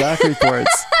stock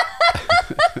reports.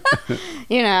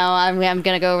 I'm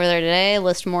gonna go over there today,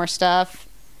 list more stuff.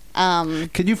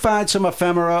 Could you find some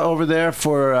ephemera over there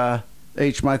for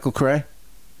H. Michael Cray?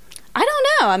 I don't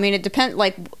know. I mean, it depends.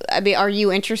 Are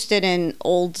you interested in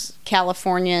old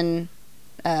Californian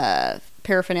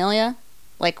paraphernalia,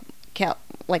 like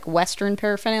Western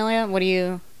paraphernalia? What do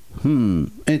you?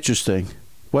 Interesting.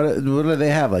 What do they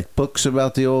have? Like books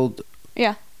about the old?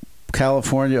 Yeah.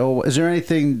 California. Is there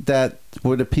anything that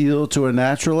would appeal to a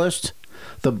naturalist?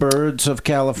 The birds of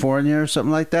California or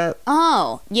something like that?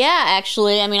 Oh, yeah,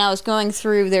 actually. I mean, I was going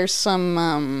through, there's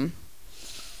some,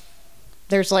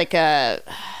 there's like a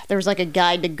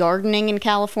guide to gardening in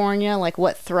California, like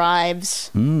what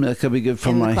thrives. That could be good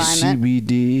for my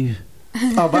CBD.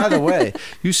 Oh, by the way,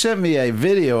 you sent me a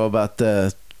video about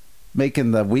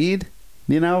making the weed,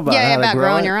 about how about to grow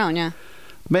growing it. your own, yeah.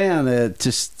 Man, it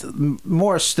just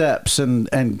more steps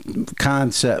and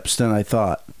concepts than I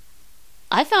thought.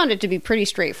 I found it to be pretty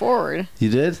straightforward. You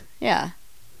did? Yeah.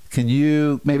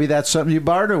 Maybe that's something you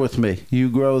barter with me. You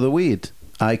grow the weed.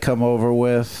 I come over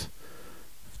with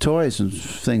toys and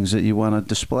things that you want to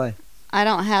display. I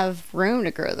don't have room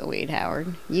to grow the weed,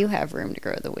 Howard. You have room to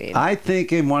grow the weed. I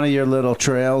think in one of your little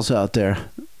trails out there.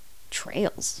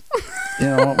 Trails?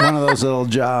 One of those little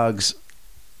jogs.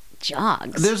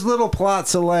 Jogs? There's little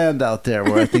plots of land out there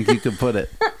where I think you could put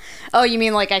it. Oh, you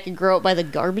mean like I could grow it by the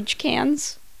garbage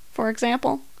cans, for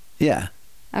example? Yeah.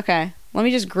 Okay. Let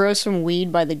me just grow some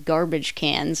weed by the garbage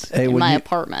cans in my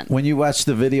apartment. When you watch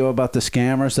the video about the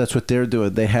scammers, that's what they're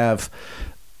doing. They have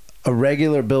a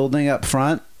regular building up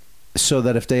front so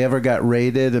that if they ever got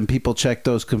raided and people check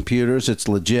those computers, it's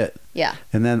legit. Yeah.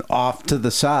 And then off to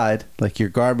the side, like your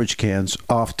garbage cans,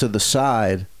 off to the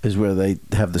side is where they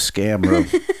have the scam room.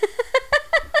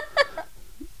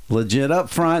 Legit up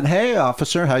front. Hey,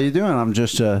 officer, how you doing? I'm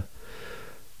just a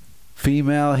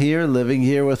female here, living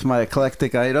here with my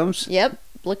eclectic items. Yep.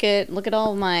 Look at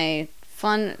all my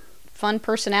fun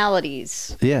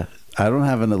personalities. Yeah. I don't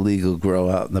have an illegal grow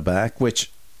out in the back, which,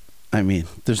 I mean,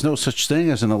 there's no such thing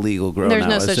as an illegal grow now, There's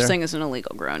no such thing as an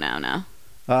illegal grow now.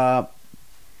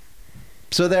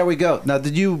 So there we go. Now,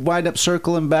 did you wind up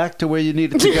circling back to where you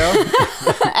needed to go?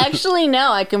 Actually,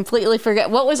 no. I completely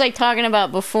forgot. What was I talking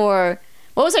about before?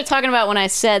 What was I talking about when I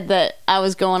said that I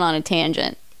was going on a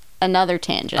tangent? Another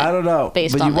tangent. I don't know. But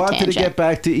you wanted to get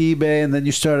back to eBay, and then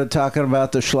you started talking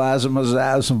about the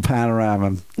Velaslavasay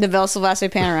Panorama. The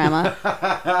Velaslavasay Panorama.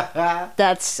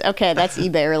 That's okay. That's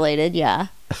eBay related, yeah.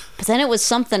 But then it was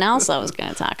something else I was going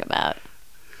to talk about.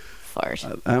 fart.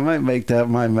 I might make that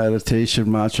my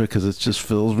meditation mantra because it just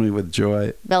fills me with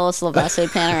joy.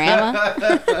 Velaslavasay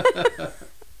Panorama.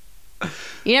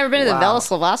 You never been to the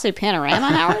Velaslavasay Panorama,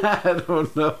 Howard? I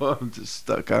don't know. I'm just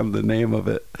stuck on the name of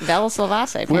it.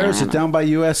 Velaslavasay Panorama. Where is it? Down by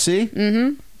USC?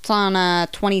 Mm-hmm. It's on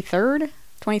 23rd.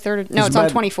 23rd. No, it's on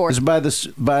 24th. It's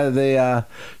by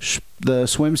the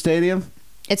swim stadium.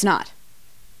 It's not.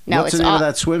 No, What's it's the name of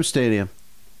that swim stadium?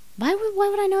 Why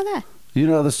would I know that? You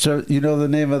know the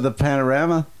name of the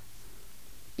panorama?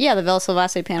 Yeah, the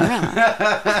Velaslavasay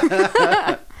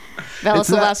Panorama.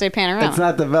 Velaslavasay Panorama. It's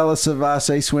not the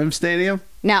Velaslavasay Swim Stadium?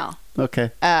 No.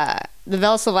 Okay. The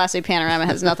Velaslavasay Panorama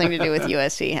has nothing to do with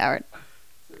USC, Howard.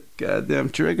 Goddamn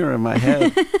trigger in my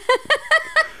head.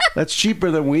 That's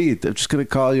cheaper than weed. They're just going to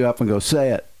call you up and go, say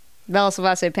it.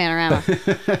 Velaslavasay Panorama.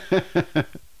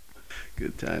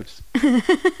 Good times.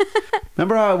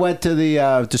 Remember how I went to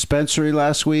the dispensary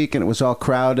last week and it was all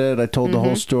crowded? I told the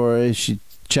whole story. She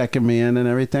checking me in and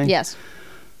everything? Yes.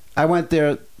 I went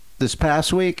there this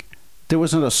past week. There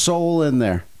wasn't a soul in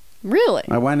there. Really?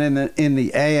 I went in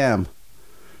the AM.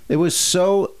 It was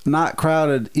so not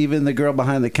crowded. Even the girl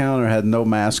behind the counter had no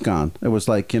mask on. It was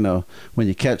like, when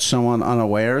you catch someone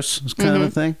unawares kind of a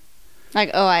thing.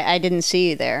 Like, oh, I didn't see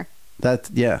you there.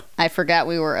 Yeah. I forgot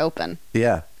we were open.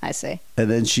 Yeah. I see. And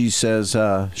then she says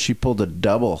she pulled a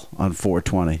double on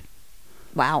 420.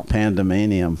 Wow.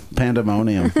 Pandemonium at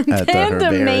the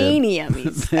Pandemonium,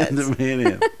 he says.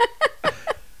 Pandemonium.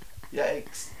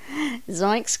 Yikes.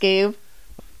 Zoink, Scoob.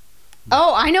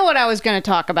 Oh, I know what I was going to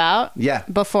talk about. Yeah.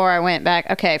 Before I went back.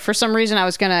 Okay, for some reason I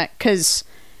was going to, because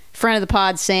friend of the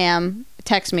pod, Sam,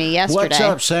 texted me yesterday. What's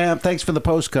up, Sam? Thanks for the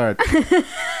postcard.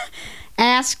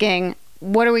 Asking,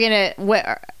 what are we going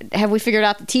to, have we figured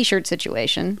out the t-shirt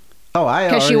situation? Oh,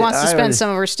 because she wants to spend some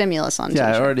of her stimulus on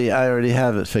t-shirt. Yeah, I already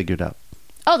have it figured out.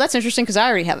 Oh, that's interesting because I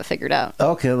already have it figured out.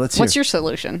 Okay, let's hear. What's your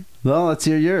solution? Well, let's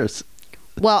hear yours.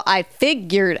 Well, I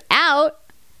figured out.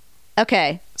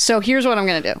 Okay, so here's what I'm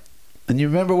going to do. And you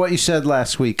remember what you said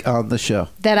last week on the show?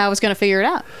 That I was going to figure it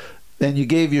out. And you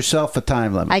gave yourself a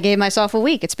time limit. I gave myself a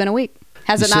week. It's been a week.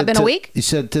 Has it not been a week? You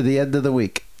said to the end of the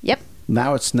week. Yep.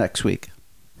 Now it's next week.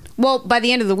 Well, by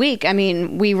the end of the week, I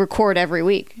mean, we record every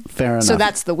week. Fair enough. So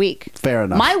that's the week. Fair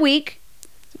enough. My week,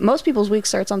 most people's week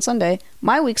starts on Sunday.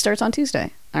 My week starts on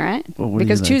Tuesday. All right? Well,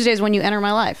 because Tuesday is when you enter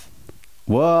my life.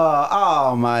 Whoa.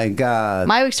 Oh, my God.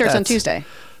 My week starts on Tuesday.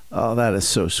 Oh, that is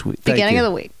so sweet. Beginning of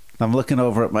the week. I'm looking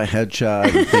over at my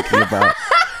headshot and thinking about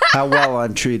how well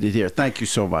I'm treated here. Thank you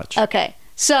so much. Okay.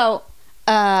 So,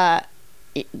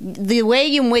 the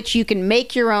way in which you can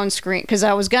make your own screen, because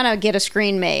I was going to get a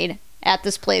screen made at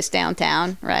this place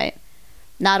downtown, right?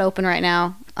 Not open right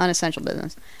now, unessential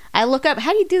business. I look up,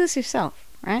 how do you do this yourself,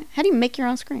 right? How do you make your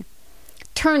own screen?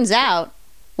 Turns out,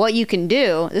 what you can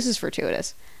do, this is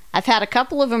fortuitous. I've had a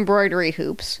couple of embroidery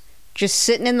hoops just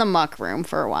sitting in the muck room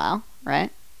for a while, right?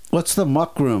 What's the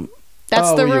muck room?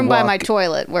 That's the room by my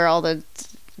toilet where all the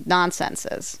nonsense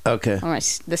is. Okay.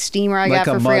 The steamer I got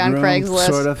for free on Craigslist.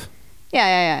 Sort of?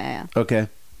 Yeah. Okay.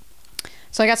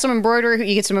 So I got some embroidery.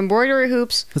 You get some embroidery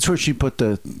hoops. That's where she put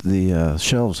the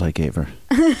shelves I gave her.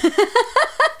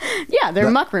 Yeah,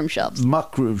 they're muck room shelves.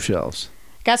 Muck room shelves.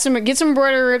 Get some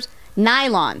embroidery hoops.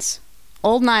 Nylons.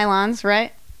 Old nylons,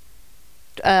 right?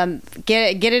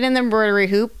 Get it in the embroidery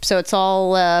hoop so it's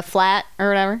all flat or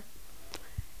whatever.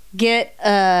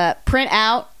 Print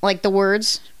out like the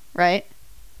words, right?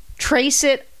 Trace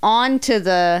it onto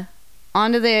the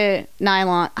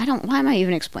nylon. Why am I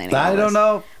even explaining all I don't this?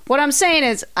 know. What I'm saying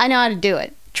is I know how to do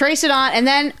it. Trace it on, and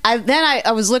then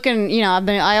I was looking,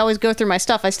 I always go through my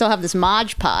stuff. I still have this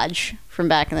Mod Podge from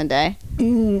back in the day.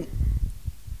 And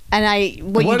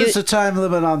what is the time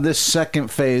limit on this second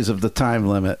phase of the time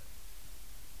limit?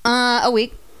 A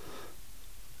week.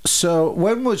 So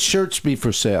when would shirts be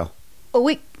for sale? A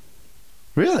week.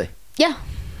 Really? Yeah.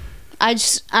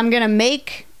 I'm gonna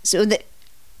make so that.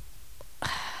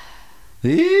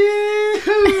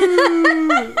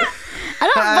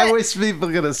 I wish people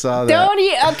could have saw that. Don't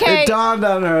you? Okay. It dawned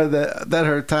on her that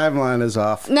her timeline is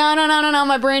off. No.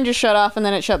 My brain just shut off and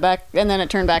then it shut back and then it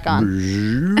turned back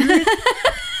on.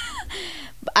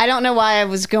 I don't know why I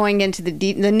was going into the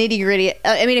nitty gritty.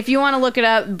 I mean, if you want to look it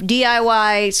up,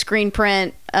 DIY screen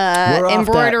print,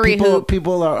 embroidery hoop.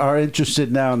 People are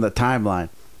interested now in the timeline.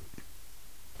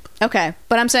 Okay,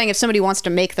 but I'm saying if somebody wants to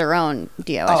make their own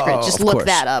DIY screen, just look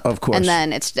that up. Of course. And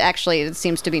then it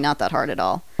seems to be not that hard at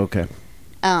all. Okay.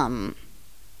 So I'm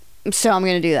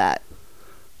going to do that.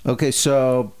 Okay,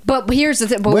 so. But here's the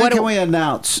thing. When can we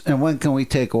announce and when can we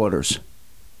take orders?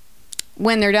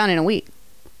 When they're done in a week.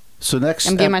 So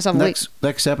I'm giving myself a week.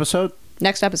 Next episode?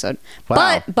 Next episode.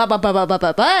 Wow.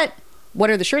 But What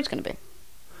are the shirts going to be?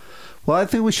 Well, I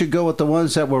think we should go with the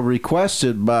ones that were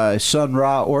requested by Sun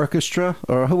Ra Orchestra,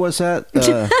 or who was that?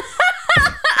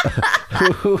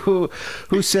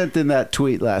 Who sent in that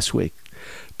tweet last week?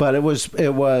 But it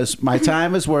was my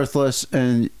time is worthless,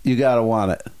 and you gotta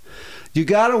want it. You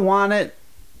gotta want it.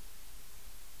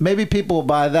 Maybe people will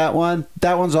buy that one.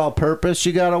 That one's all purpose.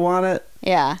 You gotta want it.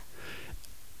 Yeah.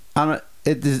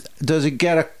 Does it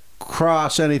get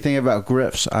across anything about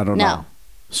Griff's? I don't know.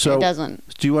 So it doesn't.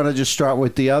 Do you want to just start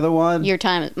with the other one?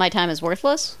 My time is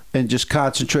worthless? And just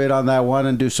concentrate on that one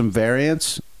and do some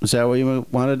variants? Is that what you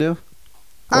want to do?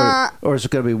 Or is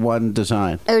it going to be one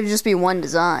design? It would just be one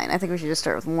design. I think we should just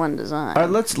start with one design. All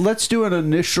right, let's do an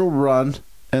initial run.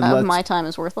 And my time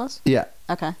is worthless? Yeah.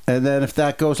 Okay. And then if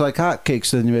that goes like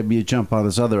hotcakes, then maybe you jump on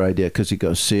this other idea because he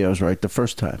goes, see, I was right the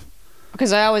first time.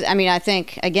 Because I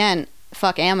think, again,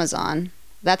 fuck Amazon.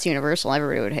 That's universal.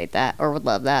 Everybody would hate that or would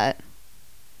love that.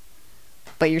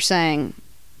 But you're saying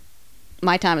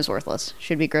my time is worthless.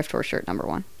 Should be Grift Horse shirt number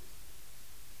 1.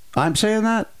 I'm saying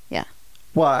that? Yeah.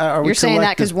 Well, you're saying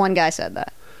that because one guy said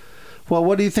that. Well,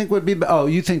 what do you think would be... Oh,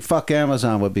 you think fuck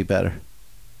Amazon would be better?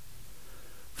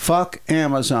 Fuck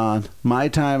Amazon. My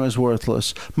time is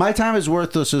worthless. My time is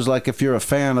worthless is like if you're a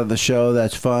fan of the show,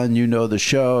 that's fun. You know the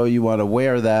show. You want to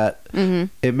wear that. Mm-hmm.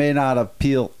 It may not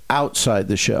appeal outside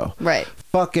the show. Right.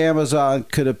 Fuck Amazon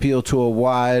could appeal to a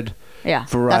wide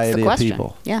variety of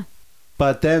people. Yeah.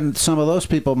 But then some of those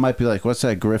people might be like, what's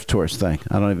that Grift Horse thing?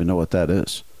 I don't even know what that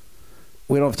is.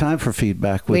 We don't have time for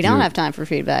feedback. We don't have time for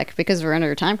feedback because we're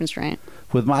under a time constraint.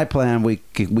 With my plan, we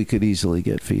could easily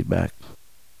get feedback.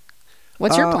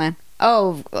 What's your plan?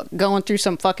 Oh, going through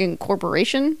some fucking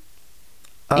corporation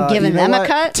and giving them a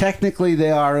cut? Technically, they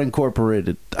are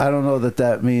incorporated. I don't know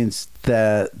that means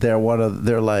that they're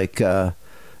like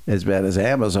as bad as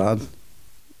Amazon.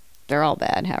 They're all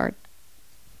bad, Howard.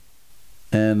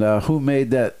 And who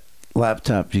made that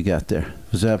laptop you got there?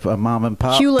 Was that a mom and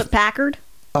pop? Hewlett Packard.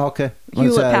 Oh, okay.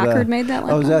 Hewlett-Packard made that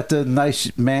laptop? Oh, is that the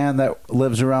nice man that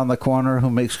lives around the corner who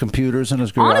makes computers in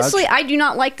his garage? Honestly, I do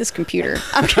not like this computer.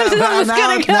 Now she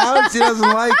doesn't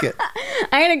like it.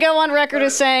 I'm going to go on record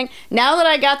as saying, now that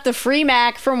I got the free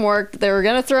Mac from work that they were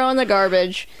going to throw in the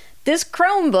garbage, this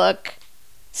Chromebook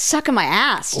sucking my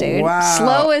ass, dude. Wow.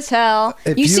 Slow as hell.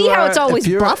 You see how it's always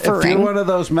buffering. If you're one of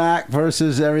those Mac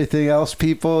versus everything else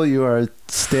people, you are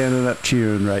standing up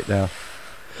cheering right now.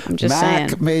 I'm just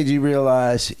saying. Mac made you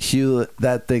realize, Hewlett,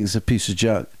 that thing's a piece of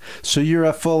junk. So you're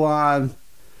a full-on...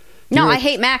 No, I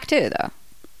hate Mac too, though.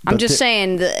 I'm just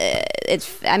saying,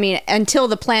 until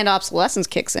the planned obsolescence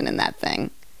kicks in that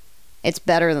thing, it's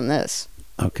better than this.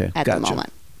 Okay, at the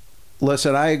moment.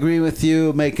 Listen, I agree with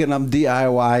you. Making them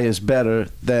DIY is better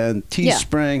than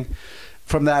Teespring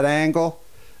from that angle.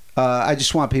 I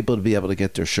just want people to be able to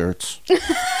get their shirts.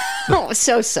 Oh,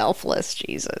 so selfless,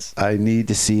 Jesus. I need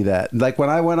to see that. Like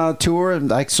when I went on tour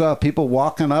and I saw people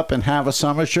walking up and have a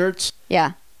summer shirts.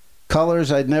 Yeah.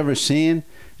 Colors I'd never seen.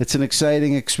 It's an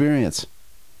exciting experience.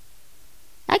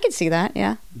 I can see that,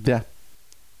 yeah. Yeah.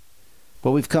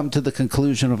 Well, we've come to the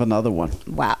conclusion of another one.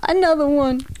 Wow. Another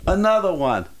one. Another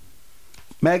one.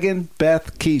 Megan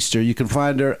Beth Keister. You can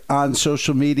find her on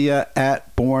social media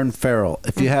at Born Feral.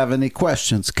 If you have any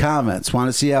questions, comments, want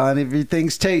to see how any of your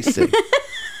things tasting,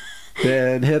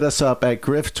 then hit us up at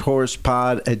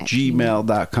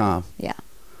grifthorsepod@gmail.com. Yeah.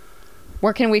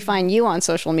 Where can we find you on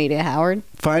social media, Howard?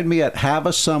 Find me at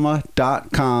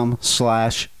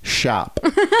havasummer.com/shop.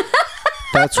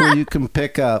 That's where you can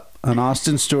pick up an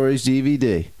Austin Stories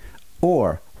DVD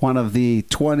or one of the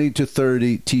 20 to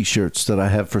 30 t-shirts that I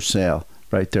have for sale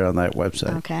right there on that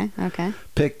website. Okay.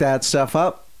 Pick that stuff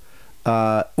up.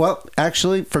 Well,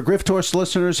 actually, for Grift Horse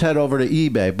listeners, head over to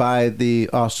eBay. Buy the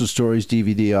Austin Stories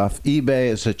DVD off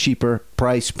eBay. It's a cheaper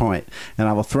price point. And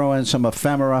I will throw in some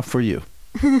ephemera for you.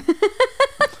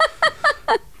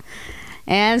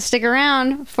 And stick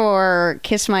around for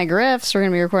Kiss My Grifts. We're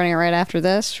going to be recording it right after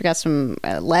this. We got some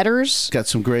letters. Got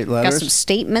some great letters. Got some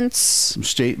statements.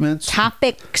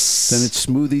 Topics. Then it's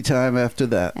smoothie time after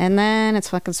that. And then it's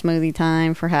fucking smoothie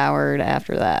time for Howard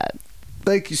after that.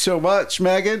 Thank you so much,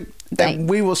 Megan. And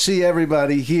we will see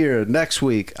everybody here next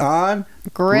week on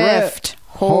Grift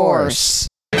Horse.